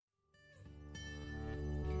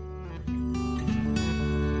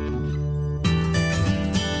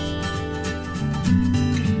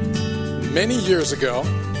Many years ago,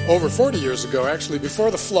 over 40 years ago actually,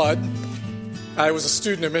 before the flood, I was a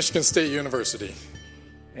student at Michigan State University.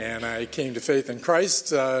 And I came to faith in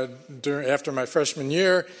Christ after my freshman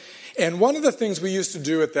year. And one of the things we used to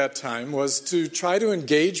do at that time was to try to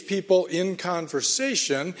engage people in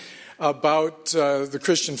conversation about the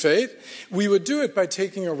Christian faith. We would do it by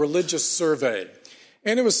taking a religious survey.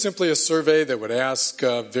 And it was simply a survey that would ask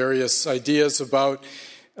various ideas about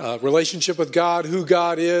relationship with God, who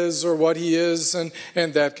God is or what he is, and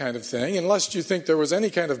that kind of thing. Unless you think there was any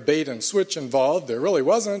kind of bait and switch involved, there really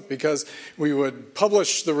wasn't, because we would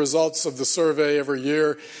publish the results of the survey every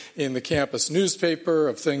year in the campus newspaper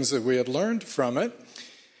of things that we had learned from it.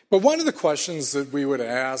 But one of the questions that we would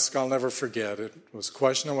ask, I'll never forget, it was a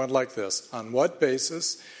question that went like this: on what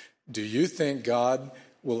basis do you think God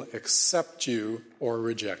will accept you or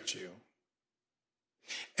reject you?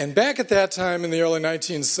 And back at that time in the early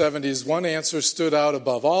 1970s, one answer stood out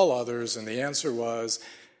above all others, and the answer was,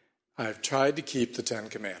 I've tried to keep the Ten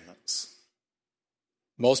Commandments.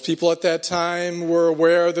 Most people at that time were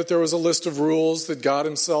aware that there was a list of rules that God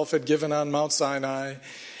himself had given on Mount Sinai,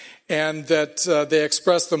 and that they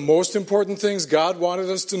expressed the most important things God wanted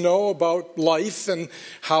us to know about life and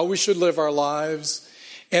how we should live our lives.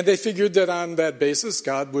 And they figured that on that basis,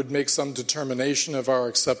 God would make some determination of our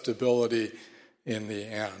acceptability in the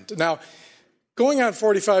end. Now, going on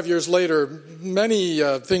 45 years later, many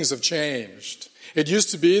things have changed. It used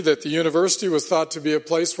to be that the university was thought to be a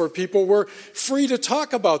place where people were free to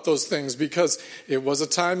talk about those things because it was a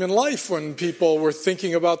time in life when people were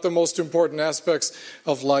thinking about the most important aspects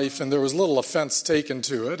of life, and there was little offense taken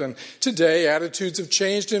to it. And today, attitudes have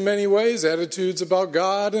changed in many ways. Attitudes about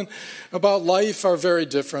God and about life are very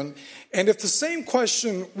different. And if the same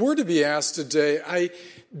question were to be asked today, I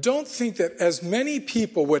don't think that as many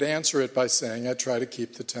people would answer it by saying, I try to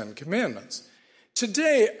keep the Ten Commandments.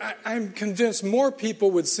 Today, I'm convinced more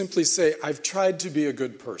people would simply say, I've tried to be a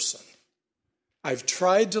good person. I've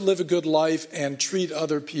tried to live a good life and treat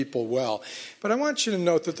other people well. But I want you to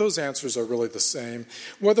note that those answers are really the same.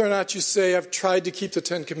 Whether or not you say, I've tried to keep the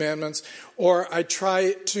Ten Commandments, or I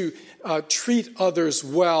try to treat others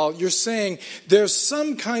well, you're saying there's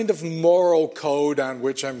some kind of moral code on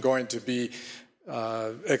which I'm going to be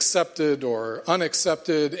accepted or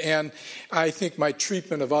unaccepted, and I think my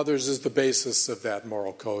treatment of others is the basis of that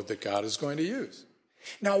moral code that God is going to use.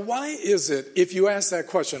 Now, why is it, if you ask that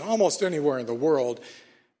question almost anywhere in the world,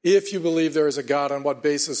 if you believe there is a God, on what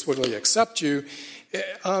basis will he accept you?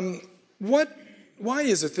 Why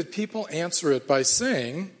is it that people answer it by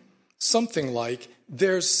saying something like,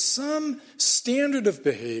 there's some standard of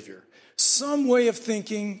behavior, some way of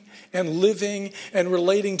thinking and living and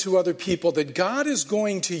relating to other people that God is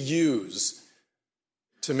going to use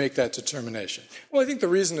to make that determination? Well, I think the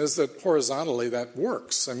reason is that horizontally that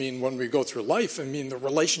works. I mean, when we go through life, the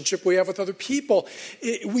relationship we have with other people,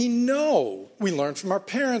 we learn from our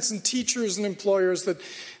parents and teachers and employers that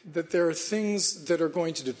there are things that are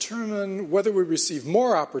going to determine whether we receive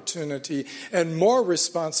more opportunity and more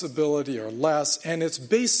responsibility or less, and it's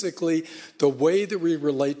basically the way that we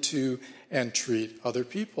relate to and treat other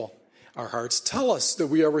people. Our hearts tell us that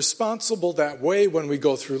we are responsible that way when we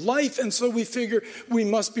go through life, and so we figure we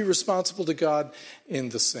must be responsible to God in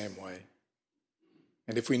the same way.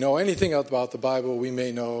 And if we know anything about the Bible, we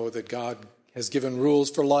may know that God has given rules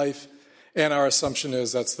for life, and our assumption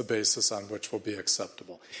is that's the basis on which we'll be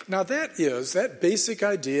acceptable. Now that basic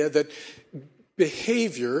idea that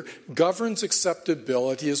behavior governs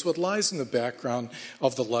acceptability is what lies in the background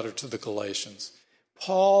of the letter to the Galatians.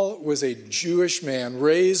 Paul was a Jewish man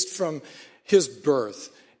raised from his birth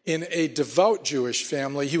in a devout Jewish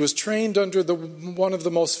family. He was trained under one of the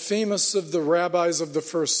most famous of the rabbis of the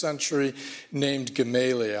first century named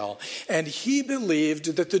Gamaliel. And he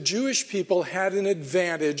believed that the Jewish people had an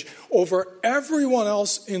advantage over everyone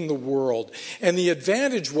else in the world. And the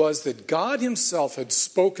advantage was that God himself had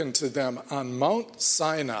spoken to them on Mount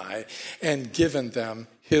Sinai and given them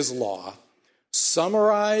his law,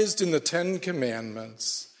 summarized in the Ten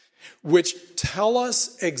Commandments, which tell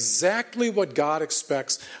us exactly what God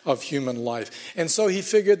expects of human life. And so he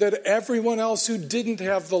figured that everyone else who didn't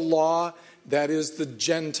have the law, that is the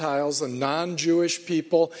Gentiles, the non-Jewish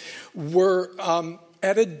people, were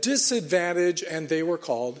at a disadvantage, and they were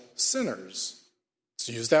called sinners. It's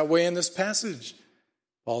used that way in this passage.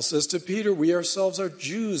 Paul says to Peter, we ourselves are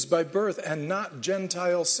Jews by birth and not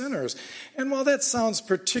Gentile sinners. And while that sounds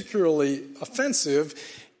particularly offensive,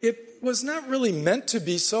 it was not really meant to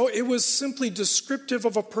be so. It was simply descriptive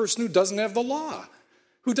of a person who doesn't have the law,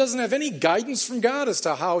 who doesn't have any guidance from God as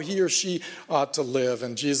to how he or she ought to live.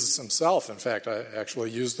 And Jesus himself, in fact, I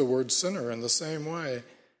actually used the word sinner in the same way.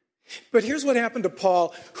 But here's what happened to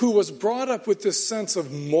Paul, who was brought up with this sense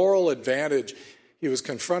of moral advantage. He was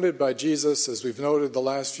confronted by Jesus, as we've noted the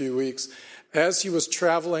last few weeks, as he was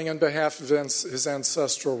traveling on behalf of his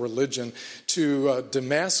ancestral religion to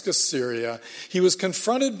Damascus, Syria. He was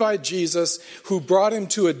confronted by Jesus, who brought him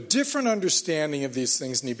to a different understanding of these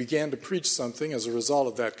things, and he began to preach something as a result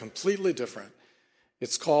of that completely different.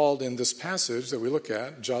 It's called, in this passage that we look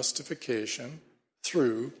at, justification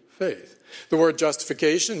through faith. The word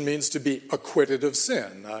justification means to be acquitted of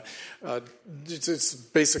sin. It's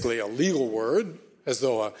basically a legal word, as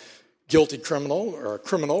though a guilty criminal or a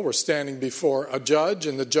criminal were standing before a judge,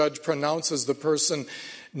 and the judge pronounces the person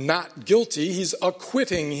not guilty. He's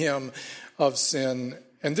acquitting him of sin.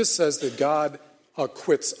 And this says that God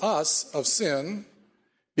acquits us of sin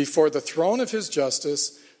before the throne of his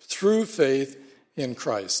justice through faith in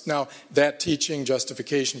Christ. Now, that teaching,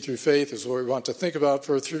 justification through faith, is what we want to think about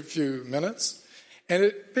for a few minutes. And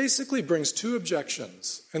it basically brings two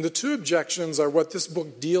objections. And the two objections are what this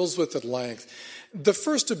book deals with at length. The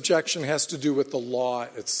first objection has to do with the law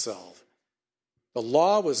itself. The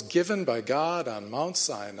law was given by God on Mount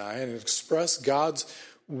Sinai, and it expressed God's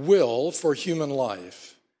will for human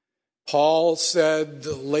life. Paul said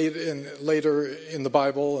later in the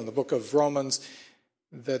Bible, in the book of Romans,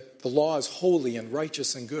 that the law is holy and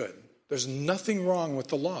righteous and good. There's nothing wrong with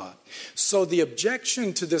the law. So the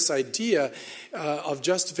objection to this idea of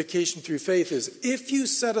justification through faith is, if you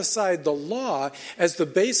set aside the law as the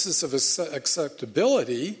basis of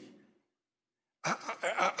acceptability,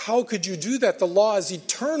 how could you do that? The law is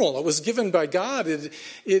eternal. It was given by God.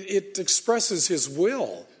 It expresses his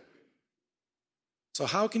will. So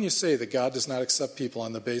how can you say that God does not accept people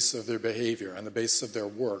on the basis of their behavior, on the basis of their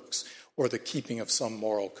works, or the keeping of some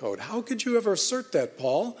moral code? How could you ever assert that,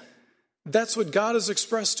 Paul? That's what God has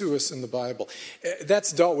expressed to us in the Bible.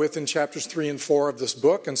 That's dealt with in chapters 3 and 4 of this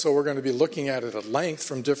book, and so we're going to be looking at it at length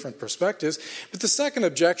from different perspectives. But the second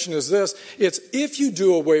objection is this. It's, if you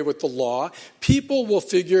do away with the law, people will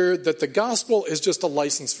figure that the gospel is just a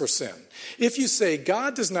license for sin. If you say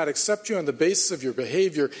God does not accept you on the basis of your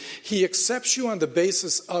behavior, he accepts you on the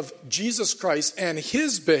basis of Jesus Christ and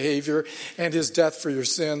his behavior and his death for your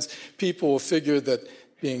sins, people will figure that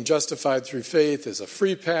being justified through faith is a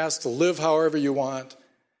free pass to live however you want.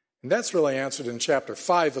 And that's really answered in chapter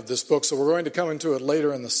 5 of this book, so we're going to come into it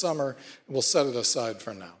later in the summer, and we'll set it aside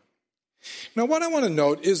for now. Now, what I want to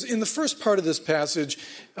note is in the first part of this passage,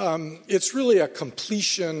 it's really a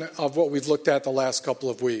completion of what we've looked at the last couple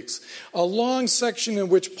of weeks. A long section in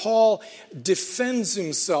which Paul defends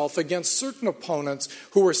himself against certain opponents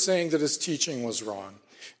who were saying that his teaching was wrong.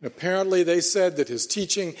 And apparently they said that his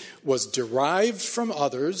teaching was derived from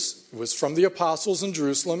others, it was from the apostles in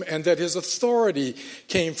Jerusalem, and that his authority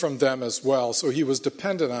came from them as well, so he was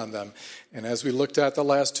dependent on them. And as we looked at the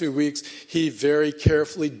last 2 weeks, he very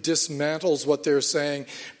carefully dismantles what they're saying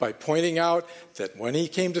by pointing out that when he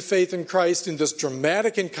came to faith in Christ in this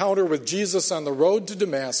dramatic encounter with Jesus on the road to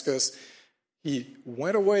Damascus, he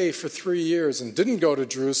went away for 3 years and didn't go to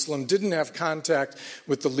Jerusalem, didn't have contact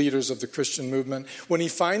with the leaders of the Christian movement. When he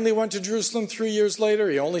finally went to Jerusalem 3 years later,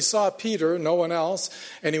 he only saw Peter, no one else,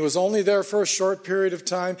 and he was only there for a short period of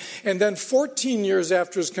time. And then 14 years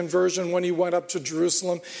after his conversion, when he went up to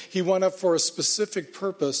Jerusalem, he went up for a specific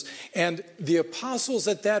purpose. And the apostles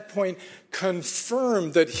at that point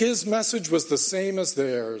confirmed that his message was the same as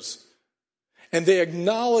theirs. And they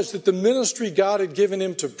acknowledged that the ministry God had given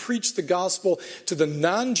him to preach the gospel to the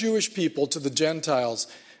non-Jewish people, to the Gentiles,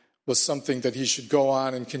 was something that he should go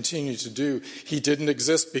on and continue to do. He didn't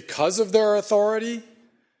exist because of their authority,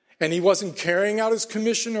 and he wasn't carrying out his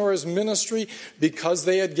commission or his ministry because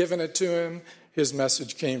they had given it to him. His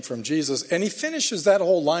message came from Jesus. And he finishes that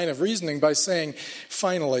whole line of reasoning by saying,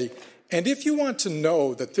 finally, and if you want to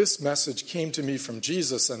know that this message came to me from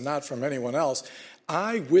Jesus and not from anyone else,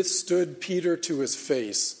 I withstood Peter to his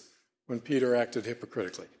face when Peter acted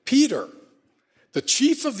hypocritically. Peter, the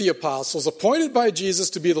chief of the apostles, appointed by Jesus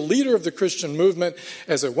to be the leader of the Christian movement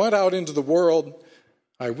as it went out into the world,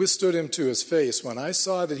 I withstood him to his face when I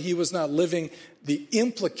saw that he was not living the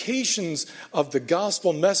implications of the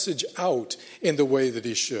gospel message out in the way that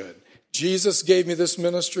he should. Jesus gave me this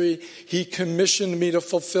ministry. He commissioned me to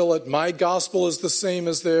fulfill it. My gospel is the same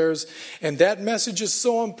as theirs. And that message is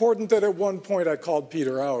so important that at one point I called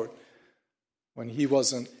Peter out when he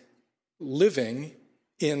wasn't living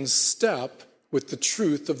in step with the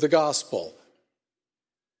truth of the gospel.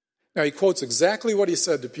 Now, he quotes exactly what he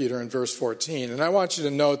said to Peter in verse 14. And I want you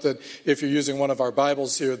to note that if you're using one of our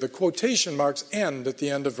Bibles here, the quotation marks end at the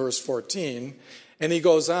end of verse 14. And he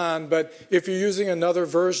goes on, but if you're using another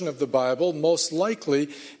version of the Bible, most likely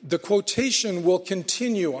the quotation will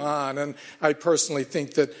continue on. And I personally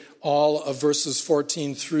think that all of verses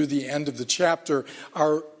 14 through the end of the chapter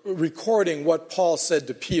are recording what Paul said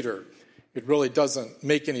to Peter. It really doesn't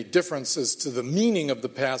make any difference as to the meaning of the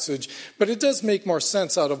passage, but it does make more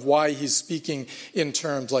sense out of why he's speaking in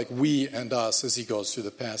terms like we and us as he goes through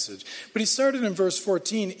the passage. But he started in verse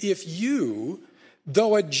 14, if you,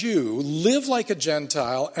 though a Jew, live like a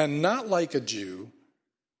Gentile and not like a Jew,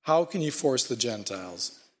 how can you force the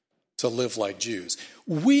Gentiles to live like Jews?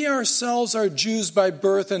 We ourselves are Jews by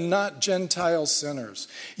birth and not Gentile sinners.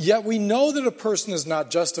 Yet we know that a person is not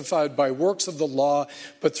justified by works of the law,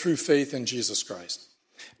 but through faith in Jesus Christ.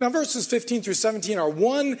 Now, verses 15 through 17 are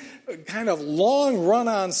one kind of long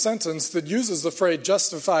run-on sentence that uses the phrase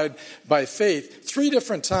justified by faith 3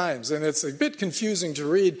 different times, and it's a bit confusing to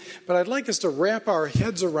read, but I'd like us to wrap our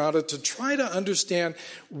heads around it to try to understand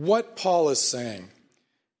what Paul is saying.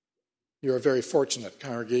 You're a very fortunate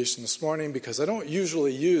congregation this morning because I don't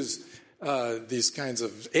usually use these kinds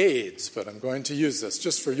of aids, but I'm going to use this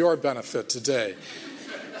just for your benefit today.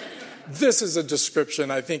 This is a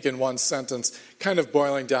description, I think, in one sentence, kind of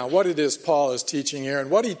boiling down what it is Paul is teaching here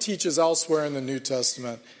and what he teaches elsewhere in the New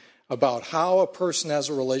Testament about how a person has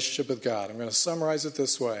a relationship with God. I'm going to summarize it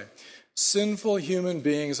this way. Sinful human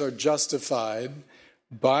beings are justified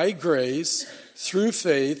by grace through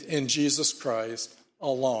faith in Jesus Christ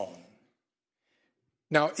alone.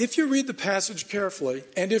 Now, if you read the passage carefully,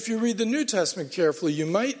 and if you read the New Testament carefully, you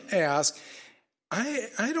might ask,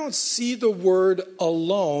 I don't see the word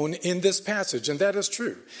alone in this passage, and that is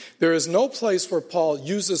true. There is no place where Paul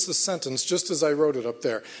uses the sentence, just as I wrote it up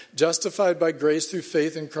there, justified by grace through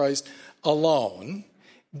faith in Christ alone.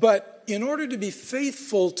 But in order to be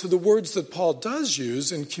faithful to the words that Paul does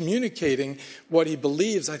use in communicating what he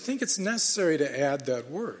believes, I think it's necessary to add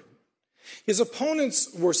that word. His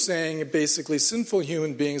opponents were saying basically sinful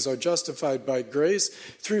human beings are justified by grace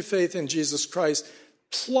through faith in Jesus Christ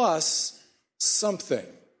plus something.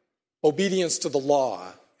 Obedience to the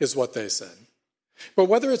law is what they said. But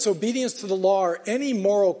whether it's obedience to the law or any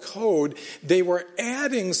moral code, they were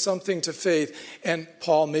adding something to faith. And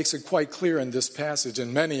Paul makes it quite clear in this passage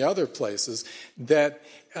and many other places that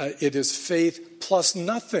it is faith plus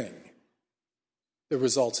nothing that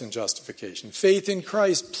results in justification. Faith in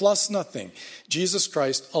Christ plus nothing. Jesus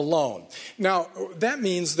Christ alone. Now, that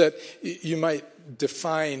means that you might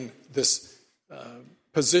define this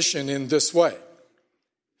position in this way.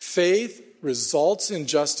 Faith results in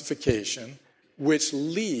justification, which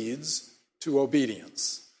leads to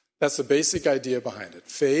obedience. That's the basic idea behind it.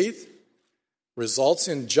 Faith results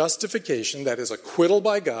in justification, that is acquittal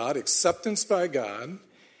by God, acceptance by God,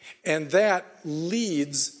 and that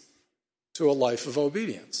leads to a life of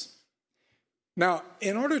obedience. Now,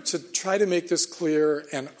 in order to try to make this clear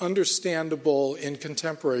and understandable in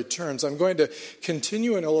contemporary terms, I'm going to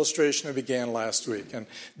continue an illustration I began last week. And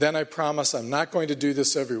then I promise I'm not going to do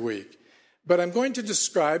this every week. But I'm going to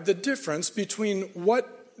describe the difference between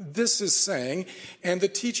what this is saying and the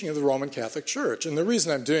teaching of the Roman Catholic Church. And the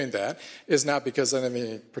reason I'm doing that is not because I have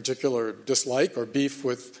any particular dislike or beef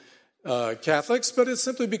with Catholics, but it's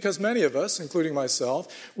simply because many of us, including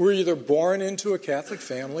myself, were either born into a Catholic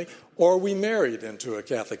family or we married into a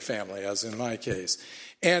Catholic family, as in my case.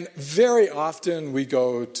 And very often we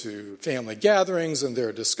go to family gatherings and there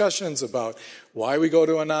are discussions about why we go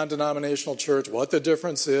to a non-denominational church, what the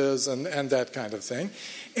difference is, and that kind of thing.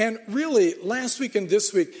 And really, last week and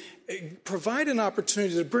this week provide an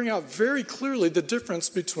opportunity to bring out very clearly the difference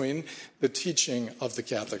between the teaching of the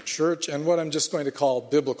Catholic Church and what I'm just going to call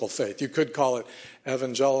biblical faith. You could call it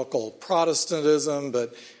evangelical Protestantism,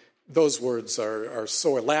 but those words are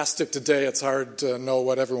so elastic today, it's hard to know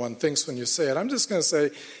what everyone thinks when you say it. I'm just going to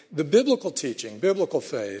say the biblical teaching, biblical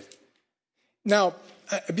faith. Now,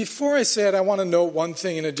 before I say it, I want to note one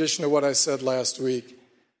thing in addition to what I said last week.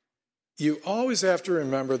 You always have to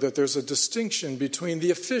remember that there's a distinction between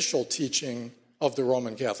the official teaching of the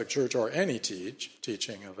Roman Catholic Church or any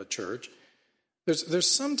teaching of a church. There's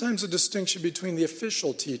sometimes a distinction between the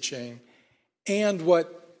official teaching and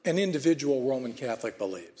what an individual Roman Catholic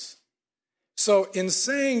believes. So in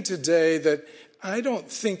saying today that I don't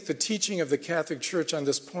think the teaching of the Catholic Church on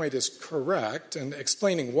this point is correct and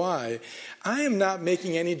explaining why, I am not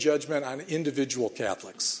making any judgment on individual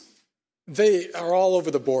Catholics. They are all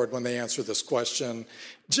over the board when they answer this question.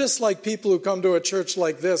 Just like people who come to a church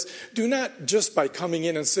like this do not just by coming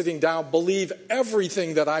in and sitting down believe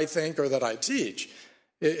everything that I think or that I teach.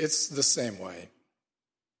 It's the same way.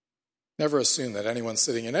 Never assume that anyone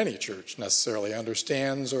sitting in any church necessarily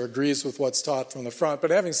understands or agrees with what's taught from the front.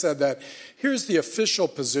 But having said that, here's the official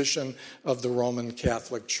position of the Roman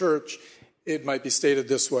Catholic Church. It might be stated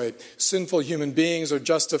this way: sinful human beings are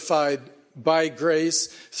justified by grace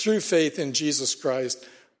through faith in Jesus Christ,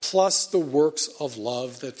 plus the works of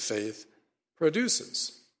love that faith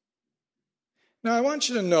produces. Now, I want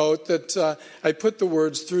you to note that I put the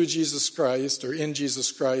words through Jesus Christ or in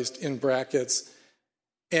Jesus Christ in brackets.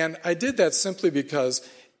 And I did that simply because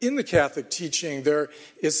in the Catholic teaching, there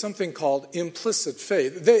is something called implicit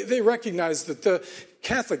faith. They recognize that the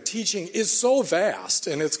Catholic teaching is so vast,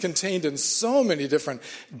 and it's contained in so many different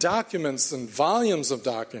documents and volumes of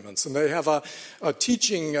documents. And they have a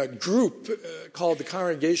teaching group called the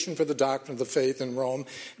Congregation for the Doctrine of the Faith in Rome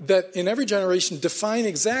that in every generation define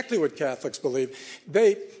exactly what Catholics believe.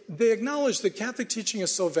 They acknowledge that Catholic teaching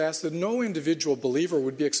is so vast that no individual believer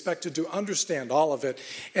would be expected to understand all of it.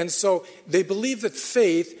 And so they believe that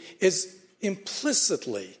faith is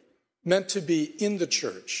implicitly meant to be in the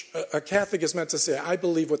church. A Catholic is meant to say, I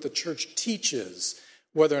believe what the church teaches,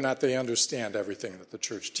 whether or not they understand everything that the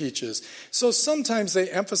church teaches. So sometimes they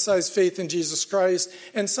emphasize faith in Jesus Christ,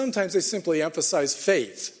 and sometimes they simply emphasize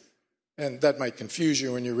faith. And that might confuse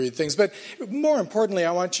you when you read things. But more importantly,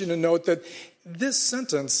 I want you to note that this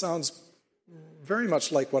sentence sounds very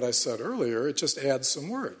much like what I said earlier. It just adds some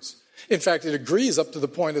words. In fact, it agrees up to the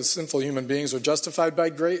point that sinful human beings are justified by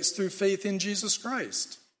grace through faith in Jesus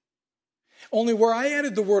Christ. Only where I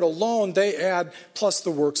added the word alone, they add plus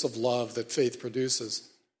the works of love that faith produces.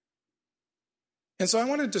 And so I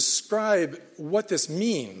want to describe what this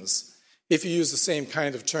means if you use the same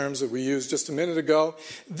kind of terms that we used just a minute ago.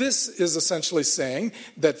 This is essentially saying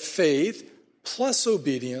that faith plus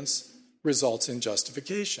obedience results in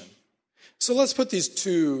justification. So let's put these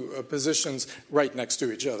two positions right next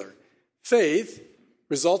to each other. Faith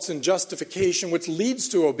results in justification, which leads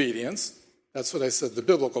to obedience. That's what I said the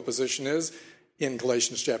biblical position is in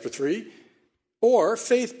Galatians chapter 3. Or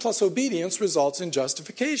faith plus obedience results in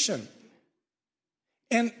justification.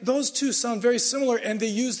 And those two sound very similar, and they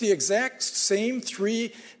use the exact same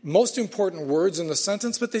three most important words in the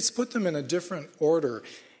sentence, but they put them in a different order.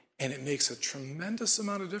 And it makes a tremendous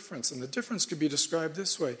amount of difference. And the difference could be described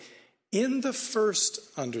this way. In the first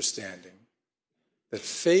understanding, that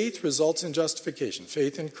faith results in justification,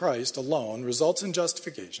 faith in Christ alone results in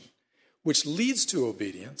justification, which leads to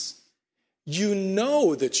obedience, you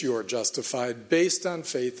know that you are justified based on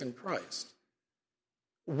faith in Christ.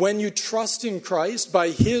 When you trust in Christ by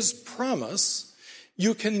his promise,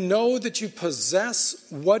 you can know that you possess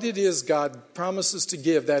what it is God promises to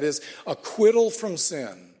give, that is, acquittal from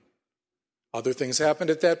sin. Other things happened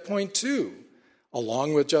at that point too,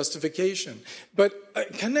 along with justification. But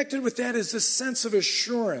connected with that is this sense of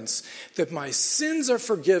assurance that my sins are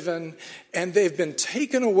forgiven and they've been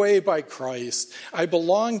taken away by Christ. I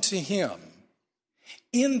belong to him.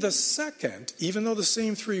 In the second, even though the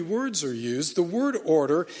same three words are used, the word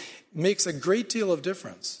order makes a great deal of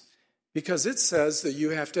difference because it says that you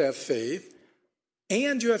have to have faith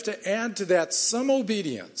and you have to add to that some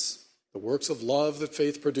obedience. The works of love that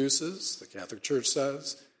faith produces, the Catholic Church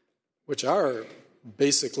says, which are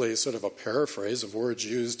basically sort of a paraphrase of words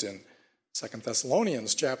used in 2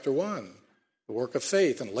 Thessalonians chapter 1, the work of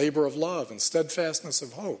faith and labor of love and steadfastness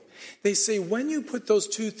of hope. They say when you put those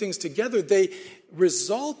two things together, they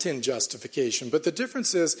result in justification. But the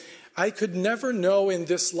difference is I could never know in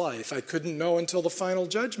this life, I couldn't know until the final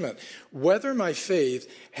judgment, whether my faith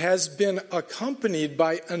has been accompanied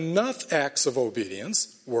by enough acts of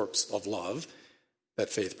obedience, works of love, that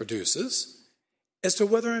faith produces, as to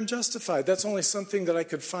whether I'm justified. That's only something that I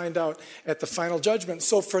could find out at the final judgment.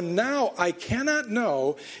 So for now, I cannot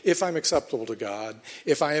know if I'm acceptable to God,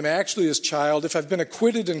 if I am actually his child, if I've been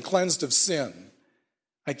acquitted and cleansed of sin.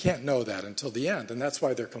 I can't know that until the end, and that's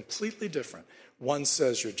why they're completely different. One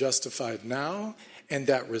says you're justified now, and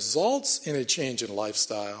that results in a change in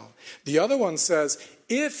lifestyle. The other one says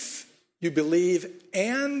if you believe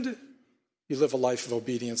and you live a life of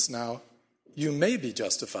obedience now, you may be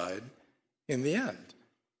justified in the end.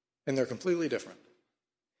 And they're completely different.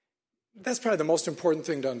 That's probably the most important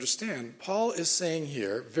thing to understand. Paul is saying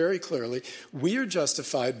here very clearly, we are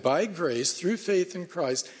justified by grace through faith in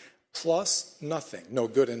Christ, plus nothing. No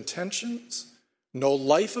good intentions, no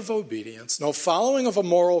life of obedience, no following of a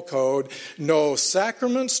moral code, no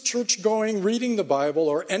sacraments, church going, reading the Bible,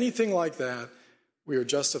 or anything like that. We are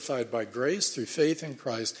justified by grace through faith in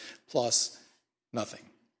Christ, plus nothing.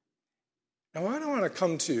 Now, what I want to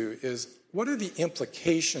come to is, what are the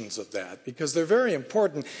implications of that? Because they're very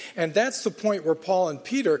important, and that's the point where Paul and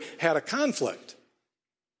Peter had a conflict.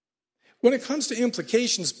 When it comes to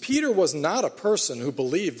implications, Peter was not a person who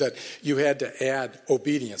believed that you had to add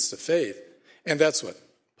obedience to faith. And that's what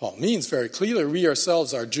Paul means very clearly. We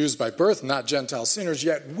ourselves are Jews by birth, not Gentile sinners,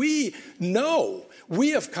 yet we know,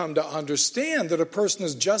 we have come to understand that a person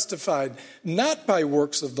is justified not by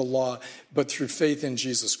works of the law, but through faith in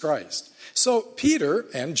Jesus Christ. So Peter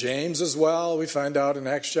and James as well, we find out in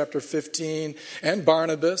Acts chapter 15, and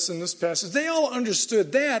Barnabas in this passage, they all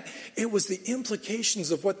understood that. It was the implications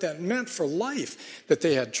of what that meant for life that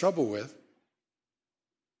they had trouble with.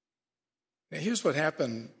 Now here's what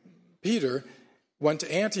happened. Peter went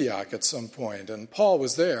to Antioch at some point, and Paul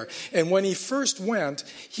was there. And when he first went,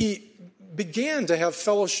 he began to have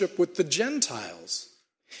fellowship with the Gentiles.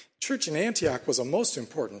 Church in Antioch was a most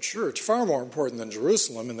important church, far more important than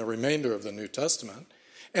Jerusalem in the remainder of the New Testament.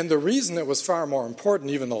 And the reason it was far more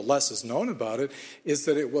important, even though less is known about it, is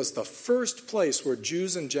that it was the first place where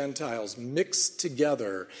Jews and Gentiles mixed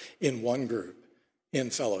together in one group,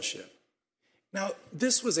 in fellowship. Now,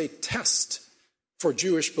 this was a test for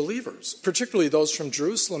Jewish believers, particularly those from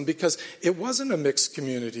Jerusalem, because it wasn't a mixed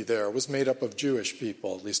community there. It was made up of Jewish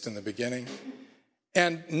people, at least in the beginning.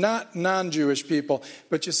 And not non-Jewish people,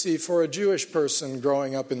 but you see, for a Jewish person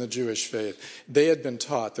growing up in the Jewish faith, they had been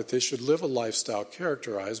taught that they should live a lifestyle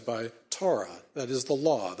characterized by Torah, that is the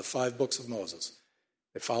law, the 5 books of Moses.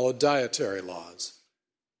 They followed dietary laws.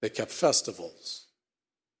 They kept festivals.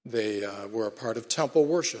 They were a part of temple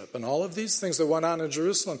worship and all of these things that went on in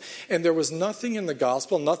Jerusalem. And there was nothing in the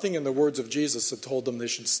gospel, nothing in the words of Jesus that told them they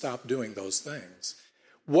should stop doing those things.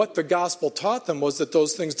 What the gospel taught them was that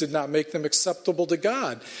those things did not make them acceptable to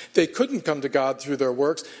God. They couldn't come to God through their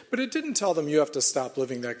works, but it didn't tell them you have to stop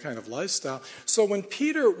living that kind of lifestyle. So when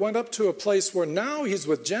Peter went up to a place where now he's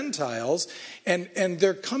with Gentiles and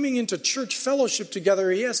they're coming into church fellowship together,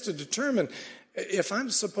 he has to determine, if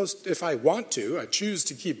I choose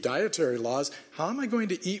to keep dietary laws, how am I going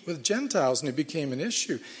to eat with Gentiles? And it became an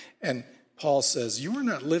issue. And Paul says, you are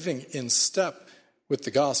not living in step with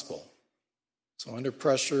the gospel. So under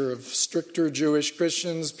pressure of stricter Jewish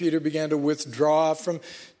Christians, Peter began to withdraw from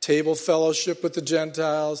table fellowship with the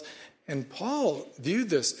Gentiles. And Paul viewed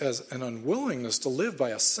this as an unwillingness to live by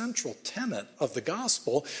a central tenet of the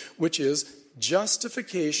gospel, which is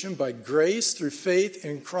justification by grace through faith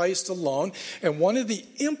in Christ alone. And one of the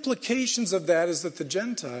implications of that is that the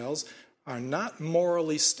Gentiles are not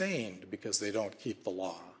morally stained because they don't keep the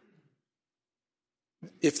law.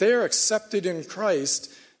 If they are accepted in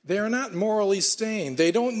Christ, they are not morally stained.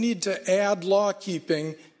 They don't need to add law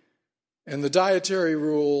keeping and the dietary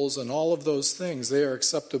rules and all of those things. They are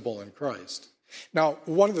acceptable in Christ. Now,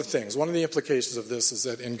 one of the implications of this is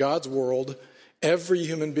that in God's world, every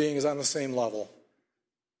human being is on the same level.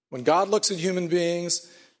 When God looks at human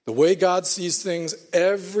beings, the way God sees things,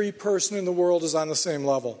 every person in the world is on the same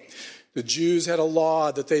level. The Jews had a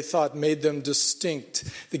law that they thought made them distinct,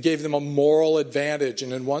 that gave them a moral advantage.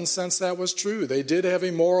 And in one sense, that was true. They did have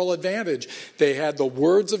a moral advantage. They had the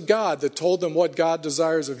words of God that told them what God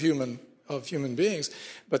desires of human beings,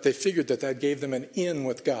 but they figured that gave them an in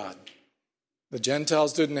with God. The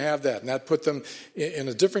Gentiles didn't have that, and that put them in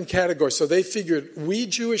a different category. So they figured we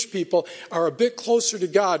Jewish people are a bit closer to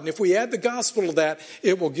God, and if we add the gospel to that,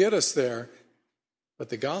 it will get us there. But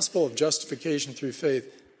the gospel of justification through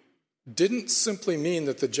faith didn't simply mean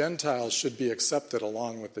that the Gentiles should be accepted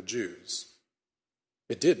along with the Jews.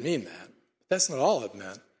 It did mean that. But that's not all it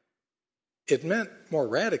meant. It meant more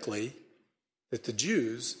radically that the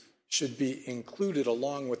Jews should be included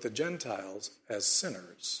along with the Gentiles as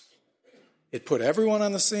sinners. It put everyone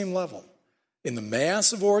on the same level. In the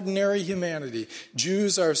mass of ordinary humanity,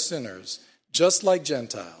 Jews are sinners, just like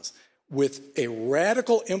Gentiles, with a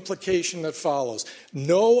radical implication that follows.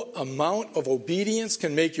 No amount of obedience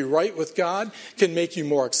can make you right with God, can make you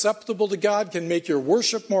more acceptable to God, can make your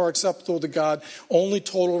worship more acceptable to God. Only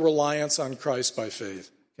total reliance on Christ by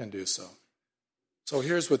faith can do so. So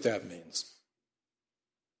here's what that means.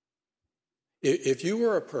 If you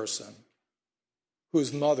were a person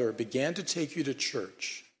whose mother began to take you to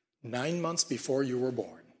church 9 months before you were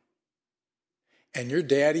born, and your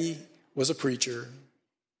daddy was a preacher,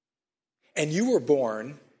 and you were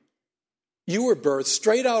birthed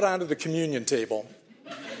straight out onto the communion table,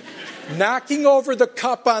 knocking over the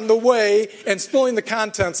cup on the way and spilling the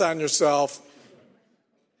contents on yourself,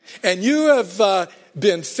 and you have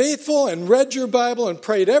been faithful and read your Bible and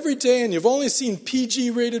prayed every day, and you've only seen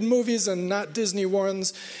PG-rated movies and not Disney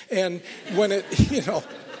ones, and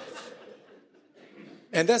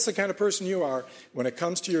and that's the kind of person you are. When it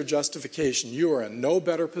comes to your justification, you are in no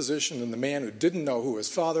better position than the man who didn't know who his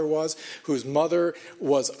father was, whose mother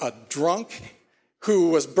was a drunk, who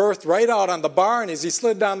was birthed right out on the bar, and as he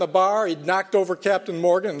slid down the bar, he knocked over Captain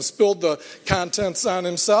Morgan and spilled the contents on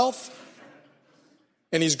himself.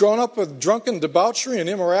 And he's grown up with drunken debauchery and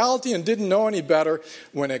immorality and didn't know any better.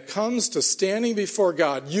 When it comes to standing before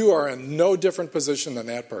God, you are in no different position than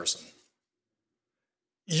that person.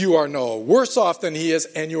 You are no worse off than he is,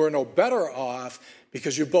 and you are no better off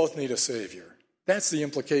because you both need a Savior. That's the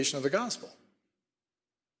implication of the gospel.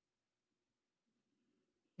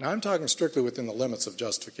 Now, I'm talking strictly within the limits of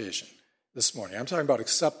justification this morning. I'm talking about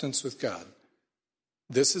acceptance with God.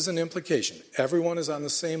 This is an implication. Everyone is on the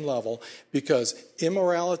same level because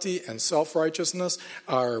immorality and self-righteousness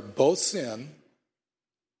are both sin.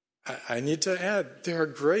 I need to add, there are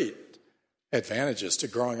great advantages to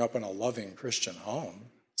growing up in a loving Christian home.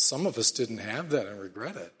 Some of us didn't have that and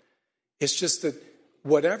regret it. It's just that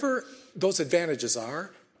whatever those advantages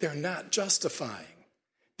are, they're not justifying.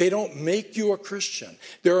 They don't make you a Christian.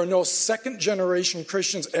 There are no second-generation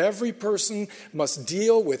Christians. Every person must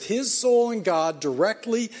deal with his soul and God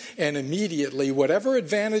directly and immediately. Whatever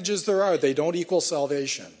advantages there are, they don't equal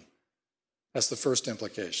salvation. That's the first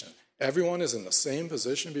implication. Everyone is in the same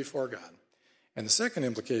position before God. And the second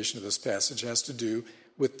implication of this passage has to do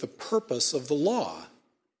with the purpose of the law.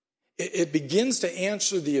 It begins to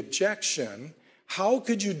answer the objection, how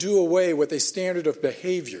could you do away with a standard of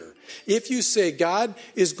behavior? If you say God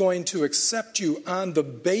is going to accept you on the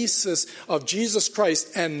basis of Jesus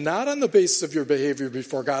Christ and not on the basis of your behavior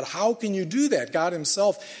before God, how can you do that? God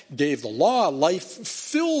himself gave the law. Life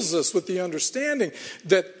fills us with the understanding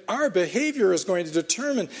that our behavior is going to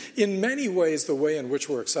determine in many ways the way in which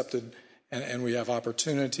we're accepted and we have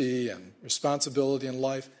opportunity and responsibility in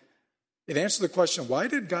life. It answers the question, why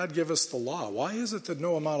did God give us the law? Why is it that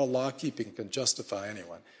no amount of law keeping can justify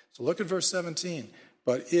anyone? So look at verse 17.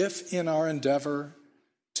 But if in our endeavor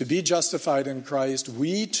to be justified in Christ,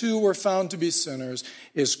 we too were found to be sinners,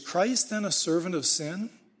 is Christ then a servant of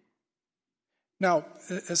sin? Now,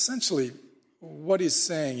 essentially, what he's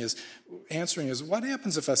saying is, answering is, what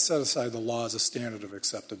happens if I set aside the law as a standard of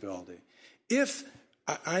acceptability? If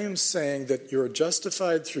I am saying that you're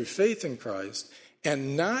justified through faith in Christ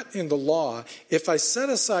and not in the law, if I set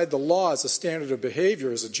aside the law as a standard of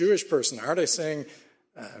behavior as a Jewish person, aren't I saying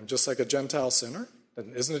I'm just like a Gentile sinner?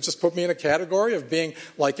 Isn't it just put me in a category of being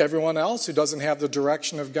like everyone else who doesn't have the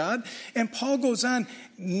direction of God? And Paul goes on,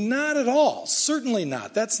 not at all, certainly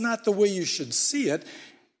not. That's not the way you should see it.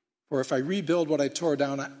 For if I rebuild what I tore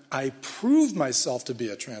down, I prove myself to be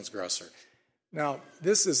a transgressor. Now,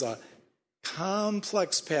 this is a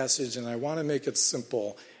complex passage, and I want to make it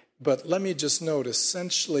simple. But let me just note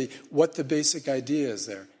essentially what the basic idea is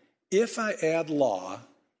there. If I add law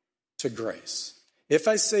to grace, if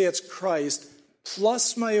I say it's Christ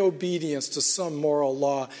plus my obedience to some moral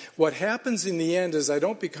law, what happens in the end is I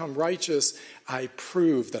don't become righteous, I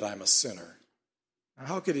prove that I'm a sinner. Now,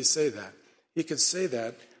 how could he say that? He could say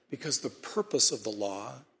that because the purpose of the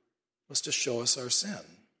law was to show us our sin.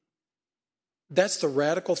 That's the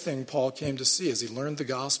radical thing Paul came to see as he learned the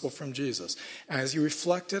gospel from Jesus. And as he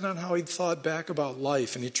reflected on how he'd thought back about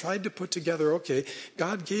life, and he tried to put together, okay,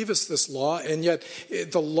 God gave us this law, and yet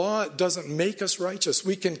the law doesn't make us righteous.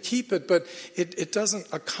 We can keep it, but it doesn't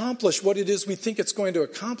accomplish what it is we think it's going to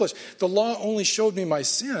accomplish. The law only showed me my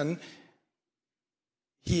sin.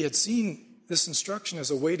 He had seen this instruction as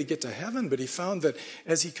a way to get to heaven, but he found that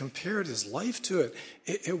as he compared his life to it,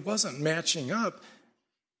 it wasn't matching up.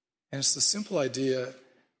 And it's the simple idea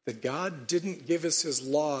that God didn't give us his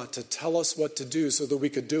law to tell us what to do so that we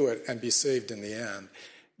could do it and be saved in the end.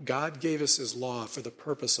 God gave us his law for the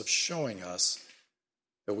purpose of showing us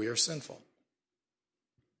that we are sinful.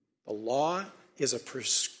 The law is a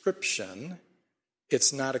prescription.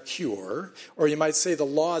 It's not a cure. Or you might say the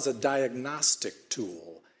law is a diagnostic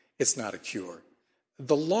tool. It's not a cure.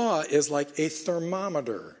 The law is like a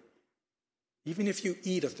thermometer. Even if you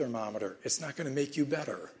eat a thermometer, it's not going to make you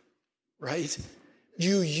better. Right?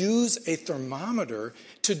 You use a thermometer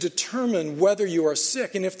to determine whether you are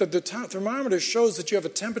sick. And if the thermometer shows that you have a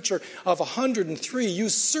temperature of 103, you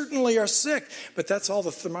certainly are sick. But that's all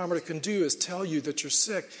the thermometer can do is tell you that you're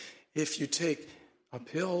sick. If you take a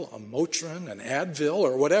pill, a Motrin, an Advil,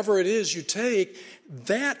 or whatever it is you take,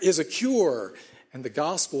 that is a cure. And the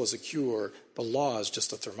gospel is a cure. The law is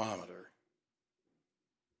just a thermometer.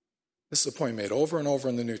 This is a point made over and over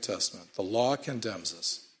in the New Testament. The law condemns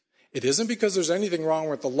us. It isn't because there's anything wrong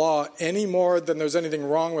with the law any more than there's anything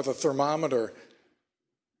wrong with a thermometer.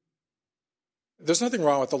 There's nothing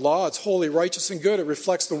wrong with the law. It's holy, righteous, and good. It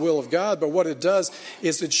reflects the will of God. But what it does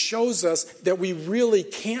is it shows us that we really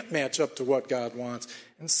can't match up to what God wants.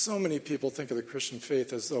 And so many people think of the Christian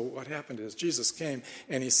faith as though what happened is Jesus came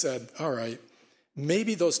and he said, all right,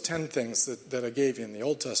 maybe those 10 things that I gave you in the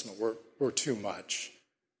Old Testament were too much.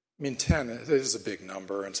 I mean, 10 is a big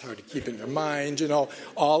number, and it's hard to keep in your mind,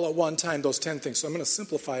 all at one time, those 10 things. So I'm going to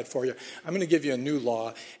simplify it for you. I'm going to give you a new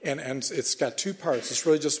law, and it's got 2 parts. It's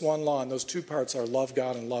really just one law, and those 2 parts are love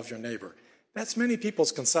God and love your neighbor. That's many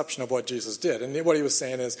people's conception of what Jesus did. And what he was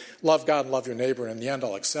saying is, love God and love your neighbor, and in the end,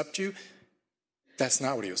 I'll accept you. That's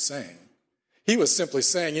not what he was saying. He was simply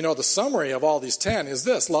saying, the summary of all these 10 is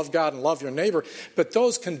this: love God and love your neighbor. But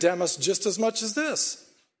those condemn us just as much as this.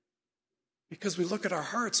 Because we look at our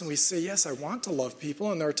hearts and we say, yes, I want to love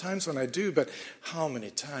people, and there are times when I do, but how many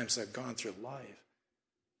times I've gone through life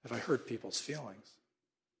have I hurt people's feelings?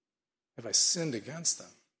 Have I sinned against them?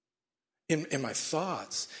 In my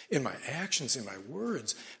thoughts, in my actions, in my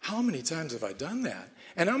words, how many times have I done that?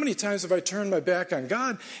 And how many times have I turned my back on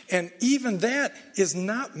God? And even that is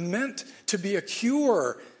not meant to be a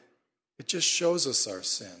cure. It just shows us our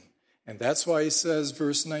sin. And that's why he says,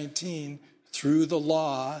 verse 19, through the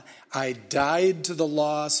law, I died to the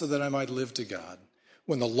law so that I might live to God.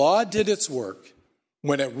 When the law did its work,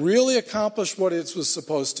 when it really accomplished what it was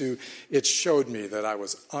supposed to, it showed me that I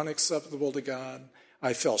was unacceptable to God.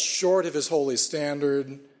 I fell short of his holy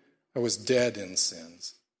standard. I was dead in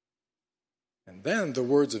sins. And then the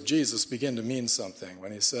words of Jesus begin to mean something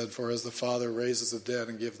when he said, for as the Father raises the dead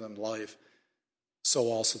and gives them life, so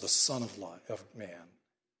also the Son of Man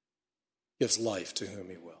gives life to whom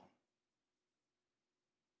he will.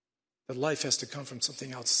 That life has to come from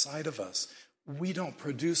something outside of us. We don't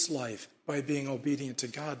produce life by being obedient to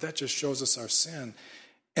God. That just shows us our sin.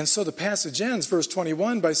 And so the passage ends, verse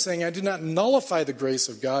 21, by saying, I do not nullify the grace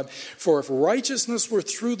of God, for if righteousness were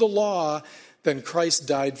through the law, then Christ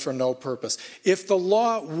died for no purpose. If the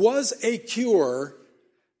law was a cure,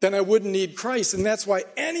 then I wouldn't need Christ. And that's why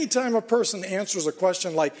anytime a person answers a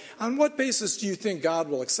question like, on what basis do you think God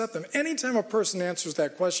will accept them? Anytime a person answers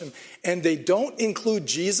that question and they don't include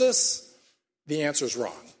Jesus, the answer is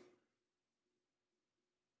wrong.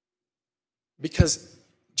 Because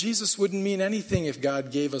Jesus wouldn't mean anything if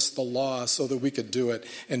God gave us the law so that we could do it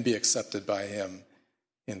and be accepted by him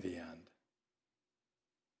in the end.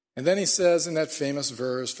 And then he says in that famous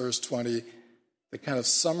verse, verse 20, that kind of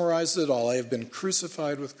summarizes it all, I have been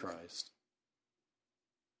crucified with Christ.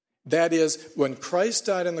 That is, when Christ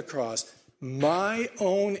died on the cross, my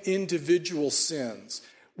own individual sins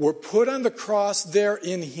were put on the cross there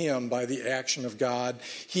in him by the action of God.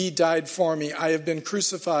 He died for me. I have been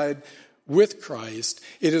crucified with Christ.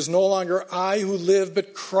 It is no longer I who live,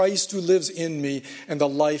 but Christ who lives in me. And the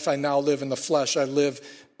life I now live in the flesh, I live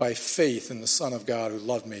by faith in the Son of God who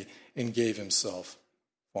loved me and gave himself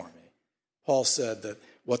for me. Paul said that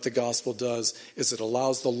what the gospel does is it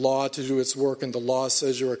allows the law to do its work, and the law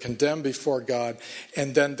says you are condemned before God.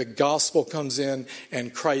 And then the gospel comes in,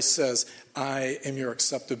 and Christ says, I am your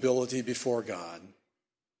acceptability before God.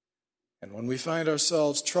 And when we find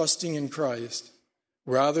ourselves trusting in Christ,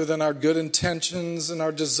 rather than our good intentions and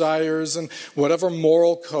our desires and whatever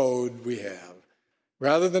moral code we have,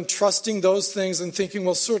 rather than trusting those things and thinking,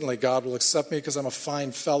 well, certainly God will accept me because I'm a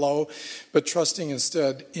fine fellow, but trusting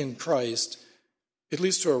instead in Christ, it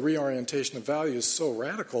leads to a reorientation of values so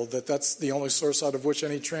radical that that's the only source out of which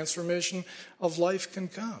any transformation of life can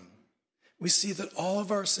come. We see that all of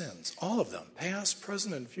our sins, all of them, past,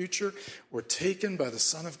 present, and future, were taken by the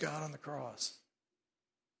Son of God on the cross.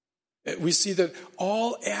 We see that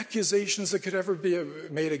all accusations that could ever be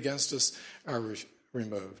made against us are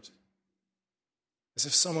removed. As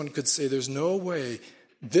if someone could say, there's no way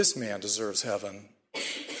this man deserves heaven.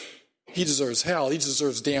 He deserves hell. He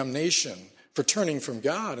deserves damnation for turning from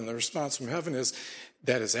God. And the response from heaven is,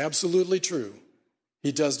 that is absolutely true.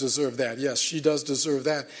 He does deserve that. Yes, she does deserve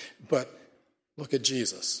that. But look at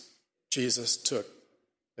Jesus. Jesus took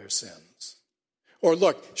their sins. Or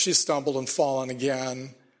look, she stumbled and fallen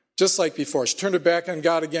again. Just like before, she turned her back on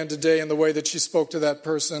God again today in the way that she spoke to that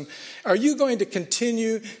person. Are you going to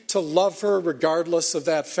continue to love her regardless of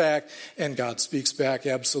that fact? And God speaks back,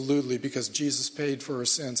 absolutely, because Jesus paid for her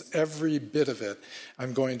sins, every bit of it.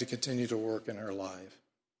 I'm going to continue to work in her life.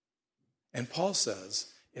 And Paul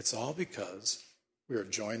says, it's all because we are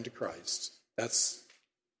joined to Christ. That's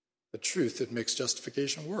the truth that makes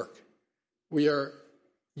justification work. We are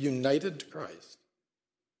united to Christ.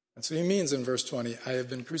 And so he means in verse 20, I have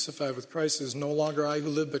been crucified with Christ. It is no longer I who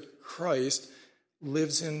live, but Christ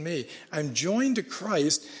lives in me. I'm joined to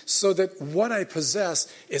Christ so that what I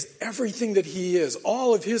possess is everything that he is,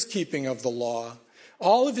 all of his keeping of the law,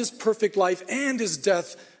 all of his perfect life, and his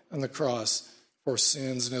death on the cross for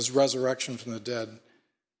sins and his resurrection from the dead.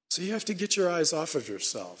 So you have to get your eyes off of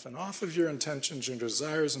yourself and off of your intentions and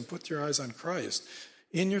desires and put your eyes on Christ.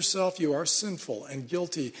 In yourself, you are sinful and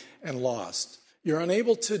guilty and lost. You're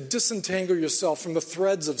unable to disentangle yourself from the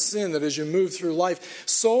threads of sin that as you move through life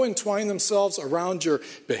so entwine themselves around your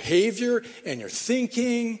behavior and your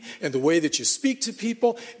thinking and the way that you speak to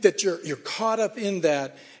people that you're caught up in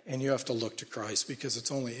that, and you have to look to Christ, because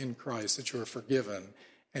it's only in Christ that you are forgiven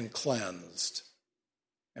and cleansed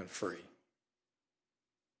and free.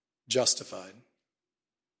 Justified.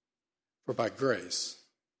 For by grace,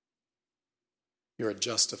 you are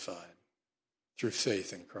justified through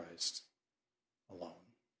faith in Christ alone.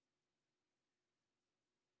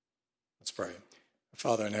 Let's pray.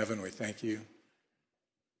 Father in heaven, we thank you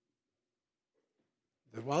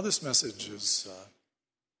that while this message is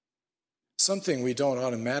something we don't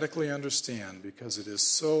automatically understand because it is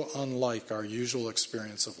so unlike our usual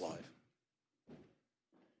experience of life,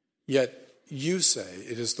 yet you say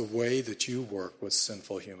it is the way that you work with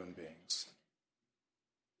sinful human beings.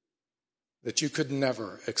 That you could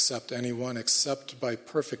never accept anyone except by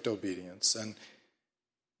perfect obedience. And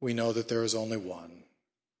we know that there is only one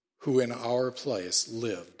who in our place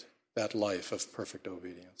lived that life of perfect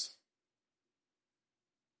obedience.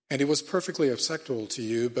 And he was perfectly acceptable to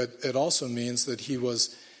you, but it also means that he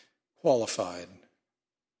was qualified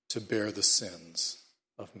to bear the sins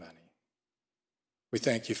of many. We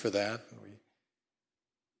thank you for that.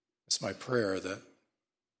 It's my prayer that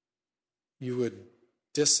you would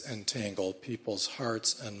disentangle people's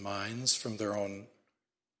hearts and minds from their own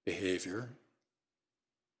behavior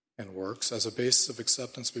and works as a basis of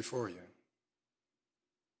acceptance before you.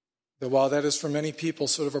 That while that is for many people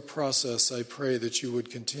sort of a process, I pray that you would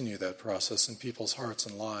continue that process in people's hearts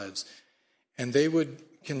and lives, and they would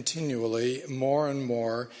continually, more and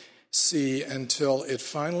more, see until it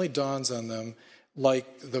finally dawns on them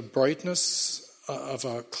like the brightness of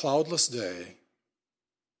a cloudless day,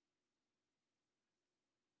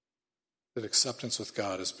 that acceptance with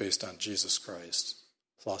God is based on Jesus Christ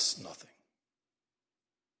plus nothing.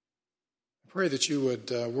 I pray that you would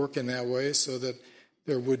work in that way so that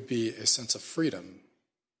there would be a sense of freedom,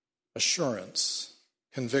 assurance,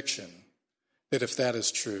 conviction, that if that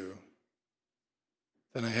is true,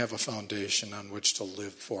 then I have a foundation on which to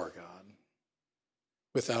live for God.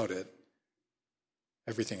 Without it,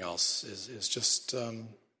 everything else is just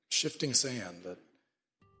shifting sand that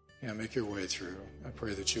can't make your way through. I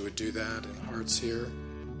pray that you would do that in hearts here.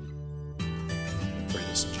 I pray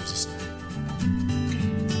this in Jesus' name.